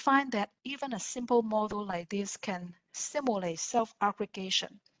 we find that even a simple model like this can simulate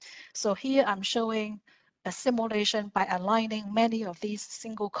self-aggregation. So here I'm showing a simulation by aligning many of these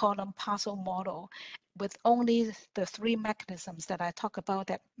single column parcel model with only the three mechanisms that I talk about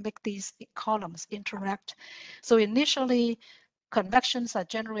that make these columns interact. So initially, convections are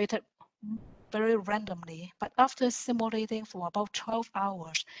generated very randomly, but after simulating for about 12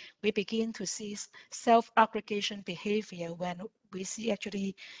 hours, we begin to see self-aggregation behavior when we see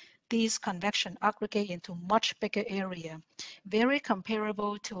actually these convection aggregate into much bigger area, very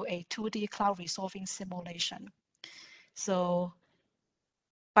comparable to a 2D cloud resolving simulation. So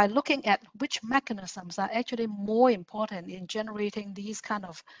by looking at which mechanisms are actually more important in generating these kind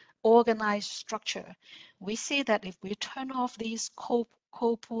of organized structure, we see that if we turn off these cold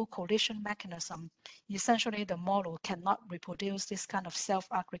pool collision mechanism, essentially the model cannot reproduce this kind of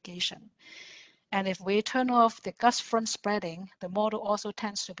self-aggregation. And if we turn off the gust front spreading, the model also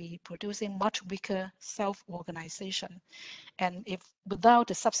tends to be producing much weaker self-organization. And if without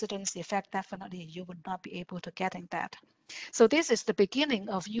the subsidence effect, definitely you would not be able to getting that. So this is the beginning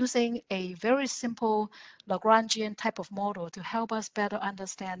of using a very simple Lagrangian type of model to help us better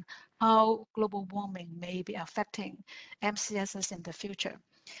understand how global warming may be affecting MCSs in the future.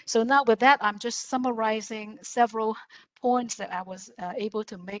 So now with that, I'm just summarizing several points that I was able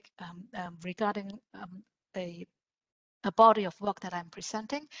to make regarding a body of work that I'm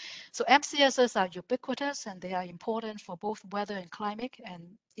presenting. So MCSs are ubiquitous and they are important for both weather and climate and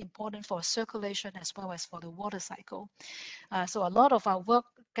important for circulation as well as for the water cycle. So a lot of our work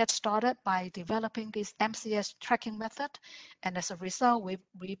gets started by developing this MCS tracking method. And as a result,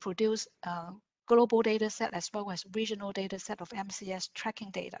 we produce global data set as well as regional data set of MCS tracking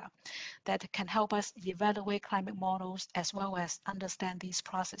data that can help us evaluate climate models as well as understand these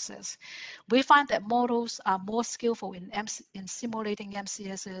processes. We find that models are more skillful in simulating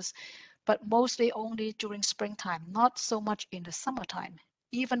MCSs, but mostly only during springtime, not so much in the summertime,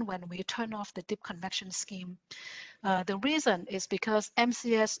 even when we turn off the deep convection scheme. The reason is because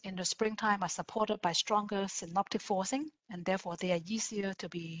MCS in the springtime are supported by stronger synoptic forcing, and therefore they are easier to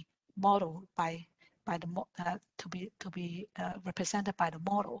be modeled by the to be represented by the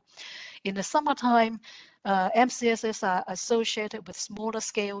model. In the summertime, MCSs are associated with smaller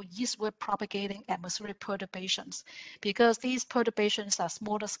scale eastward propagating atmospheric perturbations. Because these perturbations are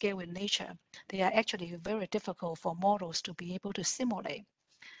smaller scale in nature, they are actually very difficult for models to be able to simulate.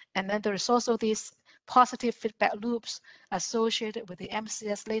 And then there is also these positive feedback loops associated with the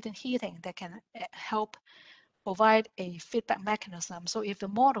MCS latent heating that can help provide a feedback mechanism. So if the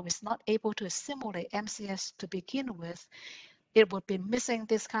model is not able to simulate MCS to begin with, it would be missing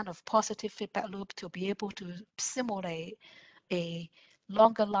this kind of positive feedback loop to be able to simulate a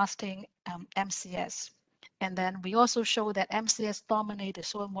longer lasting MCS. And then we also show that MCS dominate the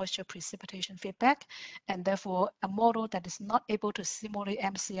soil moisture precipitation feedback, and therefore a model that is not able to simulate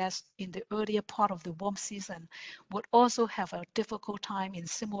MCS in the earlier part of the warm season would also have a difficult time in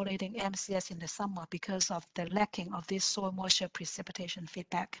simulating MCS in the summer because of the lacking of this soil moisture precipitation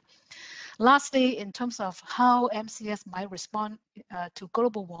feedback. Lastly, in terms of how MCS might respond to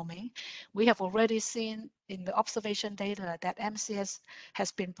global warming, we have already seen in the observation data that MCS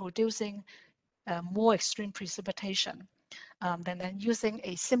has been producing more extreme precipitation. Then using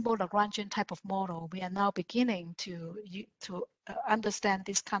a simple Lagrangian type of model, we are now beginning to understand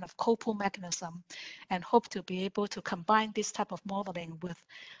this kind of cold-pool mechanism and hope to be able to combine this type of modeling with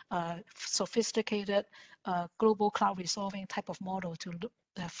sophisticated global cloud resolving type of model to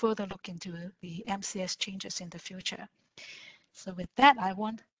further look into the MCS changes in the future. So with that, I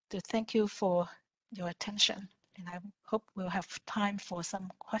want to thank you for your attention, and I hope we'll have time for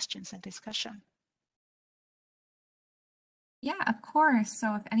some questions and discussion. Yeah, of course.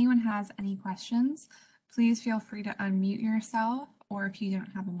 So if anyone has any questions, please feel free to unmute yourself, or if you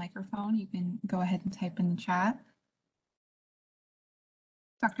don't have a microphone, you can go ahead and type in the chat.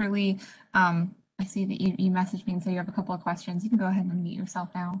 Dr. Lee, I see that you messaged me and say you have a couple of questions. You can go ahead and unmute yourself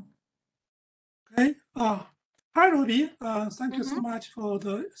now. Okay. Hi, Ruby. Thank you so much for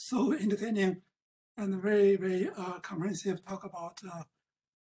the so entertaining and very, very comprehensive talk about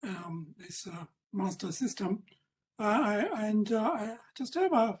this monster system. I just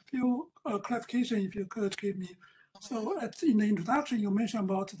have a few clarification if you could give me. So in the introduction, you mentioned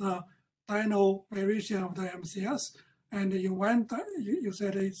about the diurnal variation of the MCS, and you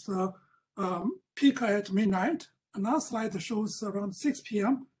said it's peak at midnight. Another slide shows around 6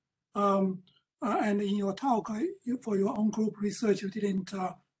 p.m. And in your talk, for your own group research, you didn't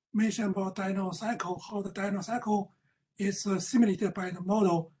mention about diurnal cycle, how the diurnal cycle is simulated by the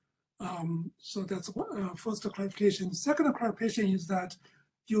model. So that's first clarification. Second clarification is that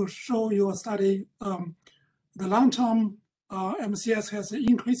you show your study, the long-term MCS has an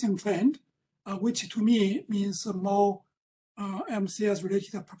increasing trend, which to me means more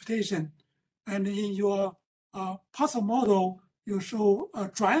MCS-related precipitation. And in your parcel model, you show a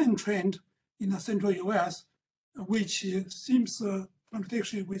drying trend in the central US, which seems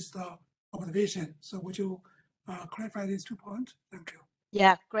contradictory with the observation. So would you clarify these 2 points? Thank you.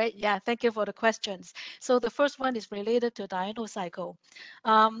 Yeah, great. Yeah, thank you for the questions. So the first one is related to diurnal cycle.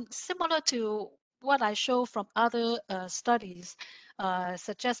 Similar to what I show from other studies,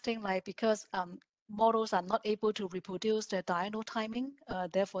 suggesting like because models are not able to reproduce the diurnal timing,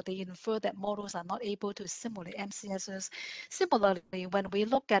 therefore they infer that models are not able to simulate MCSs. Similarly, when we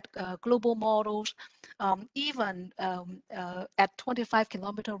look at global models, even at 25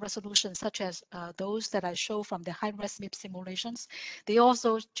 kilometer resolution, such as those that I show from the high-res MIP simulations, they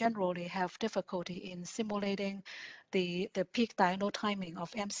also generally have difficulty in simulating the peak diurnal timing of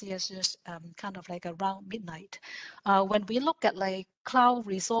MCSs kind of like around midnight. When we look at like cloud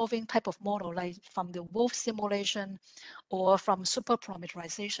resolving type of model, like from the wolf simulation or from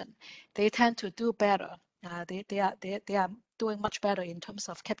superparameterization, they tend to do better. They are doing much better in terms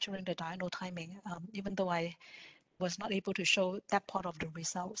of capturing the diurnal timing, even though I was not able to show that part of the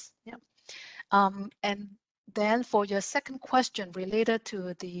results. Yeah. And Then for your second question related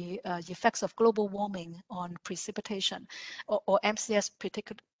to the effects of global warming on precipitation or MCS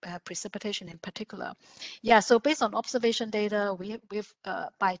precipitation in particular. Yeah, so based on observation data, we've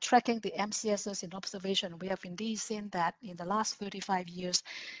by tracking the MCSs in observation, we have indeed seen that in the last 35 years,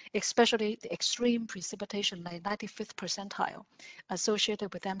 especially the extreme precipitation, like 95th percentile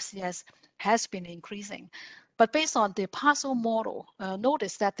associated with MCS has been increasing. But based on the parcel model,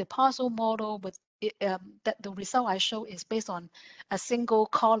 notice that the parcel model with that the result I show is based on a single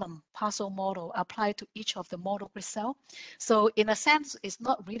column parcel model applied to each of the model grid cell. So in a sense, it's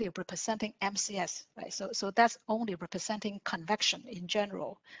not really representing MCS, right? So that's only representing convection in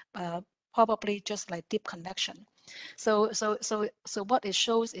general, probably just like deep convection. So what it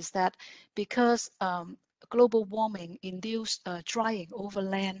shows is that because global warming induced drying over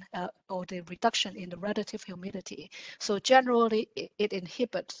land or the reduction in the relative humidity. So generally, it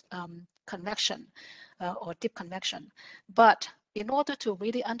inhibits convection or deep convection. But in order to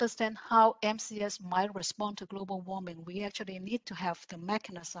really understand how MCS might respond to global warming, we actually need to have the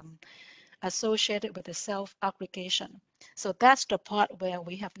mechanism associated with the self-aggregation. So that's the part where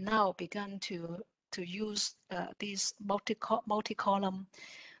we have now begun to use these multi-column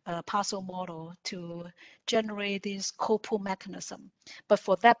parcel model to generate this co-pool mechanism. But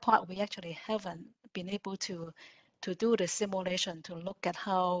for that part, we actually haven't been able to do the simulation to look at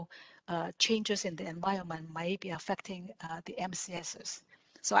how changes in the environment might be affecting the MCSs.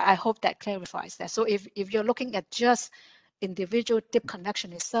 So I hope that clarifies that. So if you're looking at just individual deep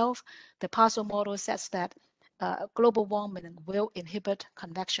convection itself, the parcel model says that global warming will inhibit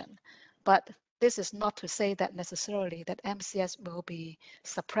convection. But this is not to say that necessarily that MCS will be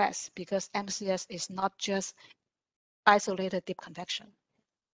suppressed, because MCS is not just isolated deep convection.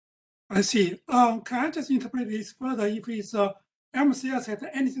 I see. Can I just interpret this further? If it's MCS has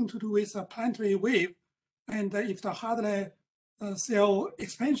anything to do with a planetary wave, and if the Hadley cell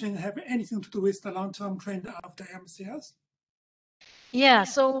expansion have anything to do with the long-term trend of the MCS? Yeah,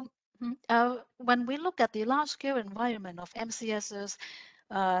 so when we look at the large-scale environment of MCSs,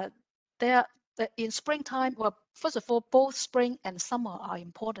 in springtime, well, first of all, both spring and summer are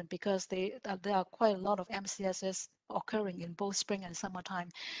important because there are quite a lot of MCSs occurring in both spring and summertime.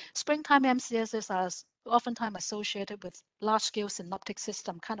 Springtime MCSs are oftentimes associated with large-scale synoptic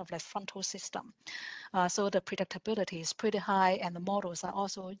system, kind of like frontal system. So the predictability is pretty high, and the models are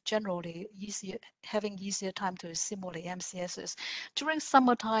also generally having easier time to simulate MCSs. During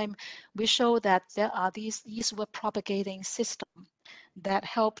summertime, we show that there are these eastward propagating systems that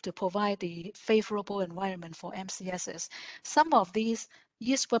help to provide the favorable environment for MCSs. Some of these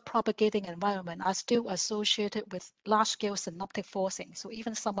eastward propagating environment are still associated with large-scale synoptic forcing. So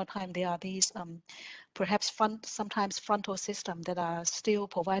even summertime, there are these perhaps sometimes frontal systems that are still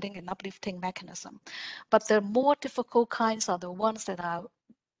providing an uplifting mechanism. But the more difficult kinds are the ones that are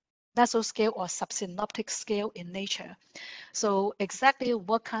mesoscale or sub-synoptic scale in nature. So exactly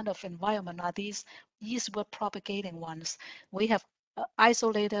what kind of environment are these eastward propagating ones? We have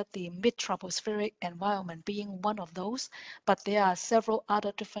isolated the mid-tropospheric environment being one of those, but there are several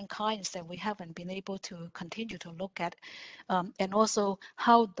other different kinds that we haven't been able to continue to look at. And also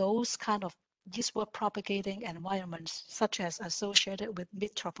how those kind of eastward propagating environments, such as associated with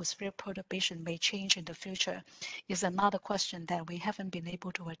mid-tropospheric perturbation, may change in the future, is another question that we haven't been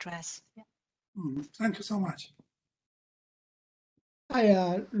able to address. Yeah. Thank you so much.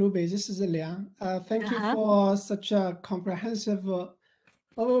 Hi, Ruby, this is Leung. Thank you for such a comprehensive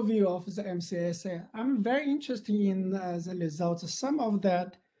overview of the MCS. I'm very interested in the results. Some of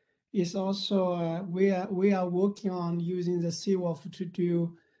that is also we are working on using the CWRF to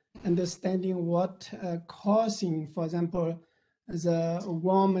do understanding what causing, for example, the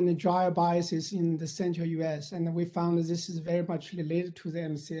warm and dry biases in the central US, and we found that this is very much related to the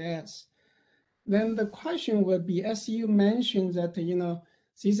MCS. Then the question would be, as you mentioned that, you know,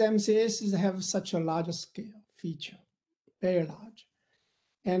 these MCSs have such a large scale feature, very large.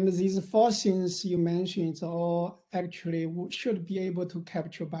 And these four things you mentioned all actually should be able to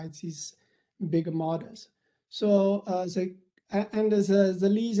capture by these big models. So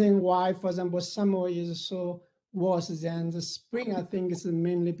the reason why, for example, summer is so worse than the spring, I think is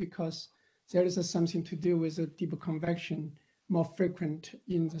mainly because there is something to do with the deep convection more frequent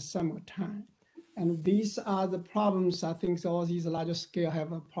in the summertime. And these are the problems, I think all these larger scale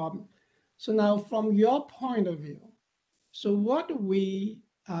have a problem. So now from your point of view, so what we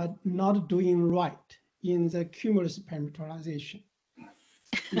are not doing right in the cumulus parameterization?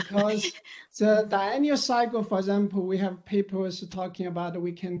 Because the diennial cycle, for example, we have papers talking about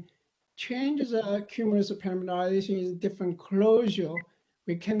we can change the cumulus parameterization in different closure.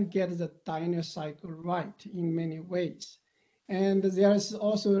 we can get the Dyno cycle right in many ways. And there is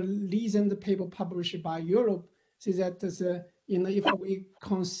also a recent paper published by Europe, says that if we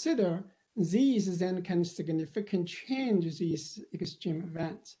consider these, then can significantly change these extreme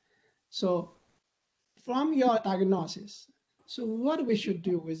events. So from your diagnosis, so what we should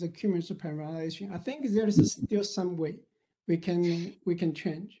do with the cumulative parameterization? I think there is still some way we can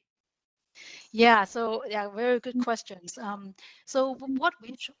change. Yeah, so yeah, very good questions. So what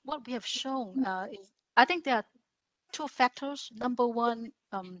we have shown is, I think there are two factors. Number one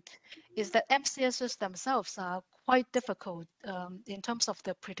is that MCSs themselves are quite difficult in terms of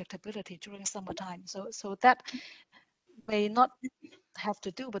the predictability during summertime. So that may not have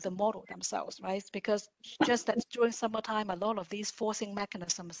to do with the model themselves, right? Because just that during summertime, a lot of these forcing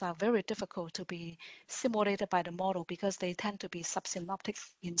mechanisms are very difficult to be simulated by the model because they tend to be sub-synoptic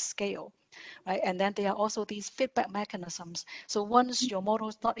in scale, right? And then there are also these feedback mechanisms. So once your model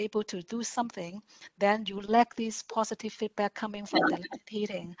is not able to do something, then you lack this positive feedback coming from the land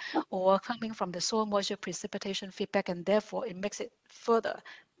heating or coming from the soil moisture precipitation feedback, and therefore it makes it further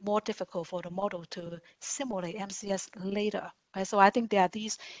more difficult for the model to simulate MCS later. Right? So I think there are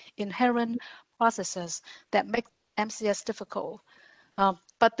these inherent processes that make MCS difficult.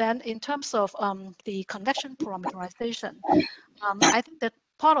 But then in terms of the convection parameterization, I think that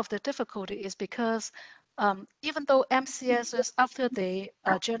part of the difficulty is because even though MCSs, after they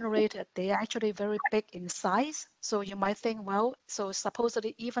are generated, they are actually very big in size. So you might think, well, so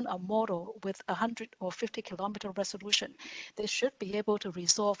supposedly even a model with 100 or 50 kilometer resolution, they should be able to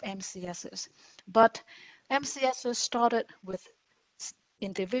resolve MCSs. But MCSs started with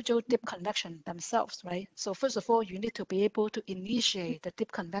individual dip convection themselves, right? So first of all, you need to be able to initiate the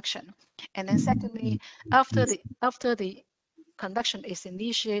dip convection. And then secondly, after the convection is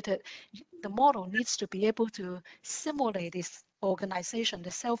initiated, the model needs to be able to simulate this organization,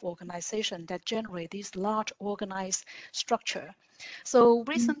 the self-organization that generate this large organized structure. So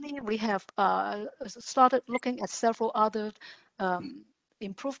recently we have started looking at several other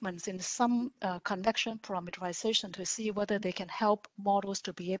improvements in some convection parameterization to see whether they can help models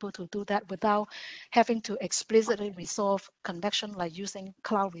to be able to do that without having to explicitly resolve convection, like using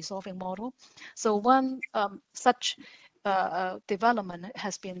cloud resolving model. So one such development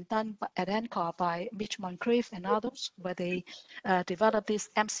has been done at NCAR by Mitch Moncrief and others, where they developed this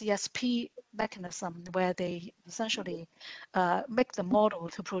MCSP mechanism, where they essentially make the model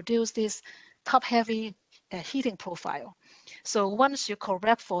to produce this top-heavy heating profile. So once you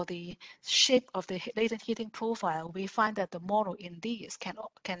correct for the shape of the latent heating profile, we find that the model indeed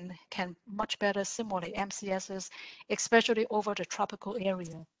can much better simulate MCSs, especially over the tropical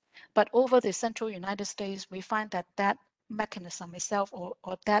area. But over the central United States, we find that that mechanism itself or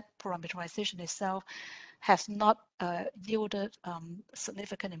that parameterization itself has not yielded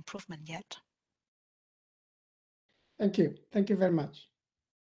significant improvement yet. Thank you. Thank you very much.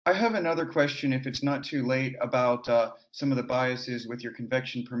 I have another question, if it's not too late, about some of the biases with your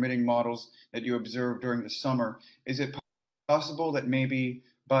convection permitting models that you observed during the summer. Is it possible that maybe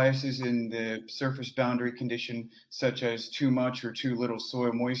biases in the surface boundary condition, such as too much or too little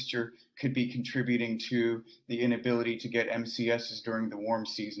soil moisture, could be contributing to the inability to get MCSs during the warm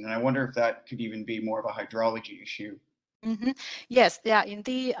season? And I wonder if that could even be more of a hydrology issue. Mm-hmm. Yes, yeah,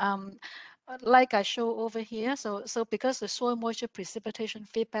 indeed. Like I show over here, so because the soil moisture precipitation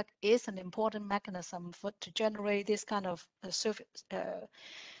feedback is an important mechanism to generate this kind of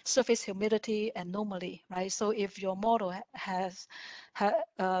surface humidity anomaly, right? So if your model has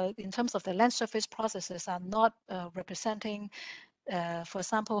in terms of the land surface processes are not representing, for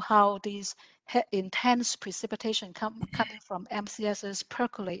example, how these intense precipitation coming from MCSs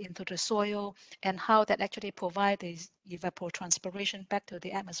percolate into the soil and how that actually provide this evapotranspiration back to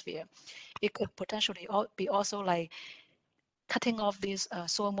the atmosphere. It could potentially be also like cutting off this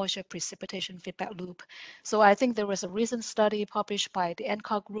soil moisture precipitation feedback loop. So I think there was a recent study published by the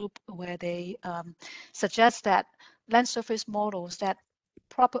NCAR group where they suggest that land surface models that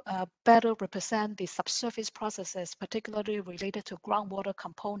better represent the subsurface processes, particularly related to groundwater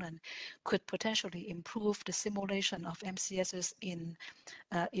component, could potentially improve the simulation of MCSs in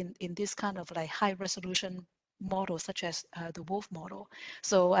this kind of like high resolution model, such as the Wolf model.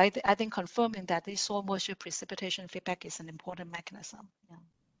 So I think confirming that this soil moisture precipitation feedback is an important mechanism. Yeah.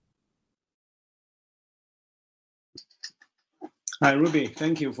 Hi, Ruby.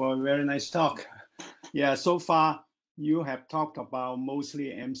 Thank you for a very nice talk. Yeah, so far you have talked about mostly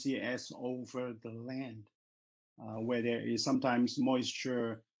MCS over the land, where there is sometimes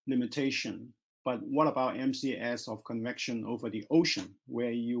moisture limitation. But what about MCS of convection over the ocean,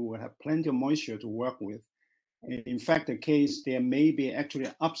 where you will have plenty of moisture to work with? in fact the case, there may be actually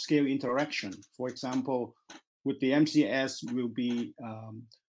upscale interaction. For example, with the MCS will be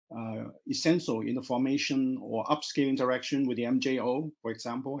essential in the formation or upscale interaction with the MJO, for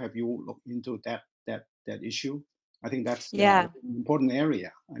example. Have you looked into that issue? I think that's an important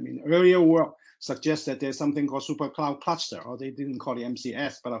area. I mean, earlier work suggests that there's something called supercloud cluster, or they didn't call it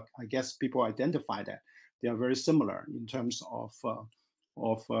MCS, but I guess people identify that. They are very similar in terms of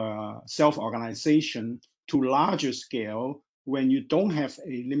self-organization to larger scale when you don't have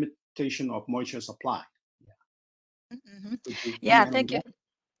a limitation of moisture supply. Yeah, thank you.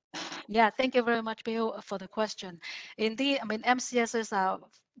 Yeah, thank you very much, Bill, for the question. Indeed, I mean, MCSs are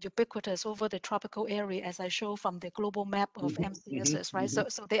ubiquitous over the tropical area, as I show from the global map of MCSs, right? So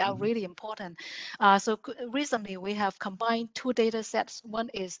they are really important. So recently, we have combined two data sets. One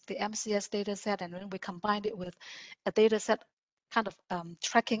is the MCS data set, and then we combined it with a data set kind of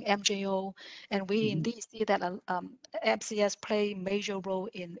tracking MJO, and we indeed see that MCS play major role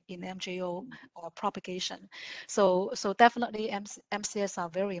in MJO propagation. So definitely MCS are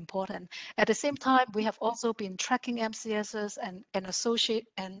very important. At the same time, we have also been tracking MCSs and associate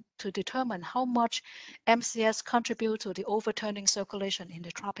and to determine how much MCS contribute to the overturning circulation in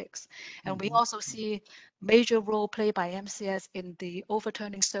the tropics. And we also see major role played by MCS in the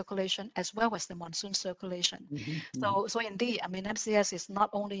overturning circulation as well as the monsoon circulation. So indeed, I mean, MCS is not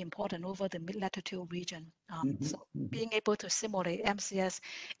only important over the mid-latitude region. So being able to simulate MCS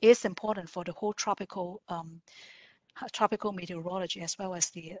is important for the whole tropical meteorology as well as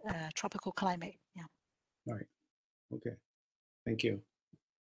the tropical climate. Yeah. Right. Okay. Thank you.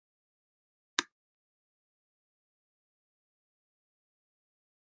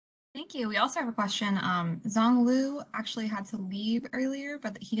 Thank you. We also have a question. Zhang Lu actually had to leave earlier,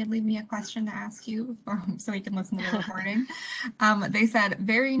 but he did leave me a question to ask you so we can listen to the recording. They said,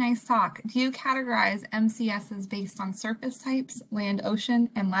 very nice talk. Do you categorize MCSs based on surface types, land, ocean,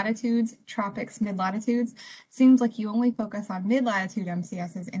 and latitudes, tropics, mid-latitudes? Seems like you only focus on mid-latitude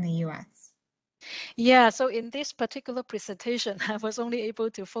MCSs in the US. Yeah, so in this particular presentation, I was only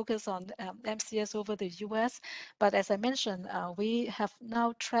able to focus on MCS over the US, but as I mentioned, we have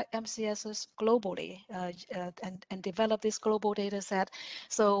now tracked MCSs globally and developed this global data set.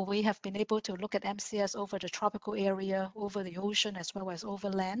 So we have been able to look at MCS over the tropical area, over the ocean, as well as over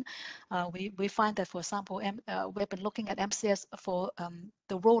land. We find that, for example, we've been looking at MCS for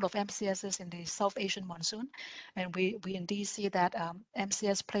the role of MCSs in the South Asian monsoon, and we indeed see that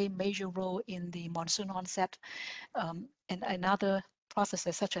MCS play a major role in the monsoon onset and other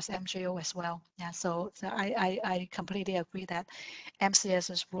processes such as MJO as well. Yeah, so I completely agree that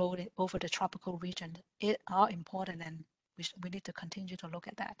MCS's role over the tropical region are important, and we need to continue to look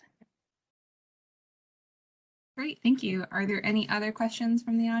at that. Great, thank you. Are there any other questions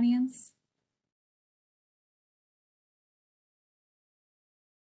from the audience?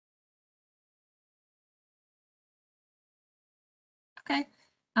 Okay.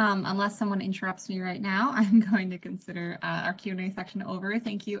 Unless someone interrupts me right now, I'm going to consider our Q&A section over.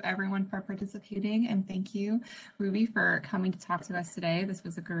 Thank you everyone for participating, and thank you, Ruby, for coming to talk to us today. This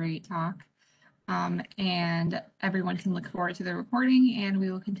was a great talk. And everyone can look forward to the recording, and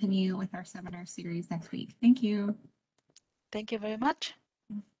we will continue with our seminar series next week. Thank you. Thank you very much.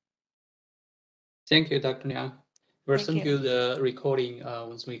 Thank you, Dr. Liang. We'll send you the recording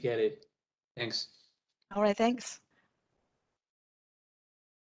once we get it. Thanks. All right, thanks.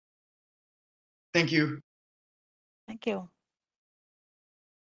 Thank you. Thank you.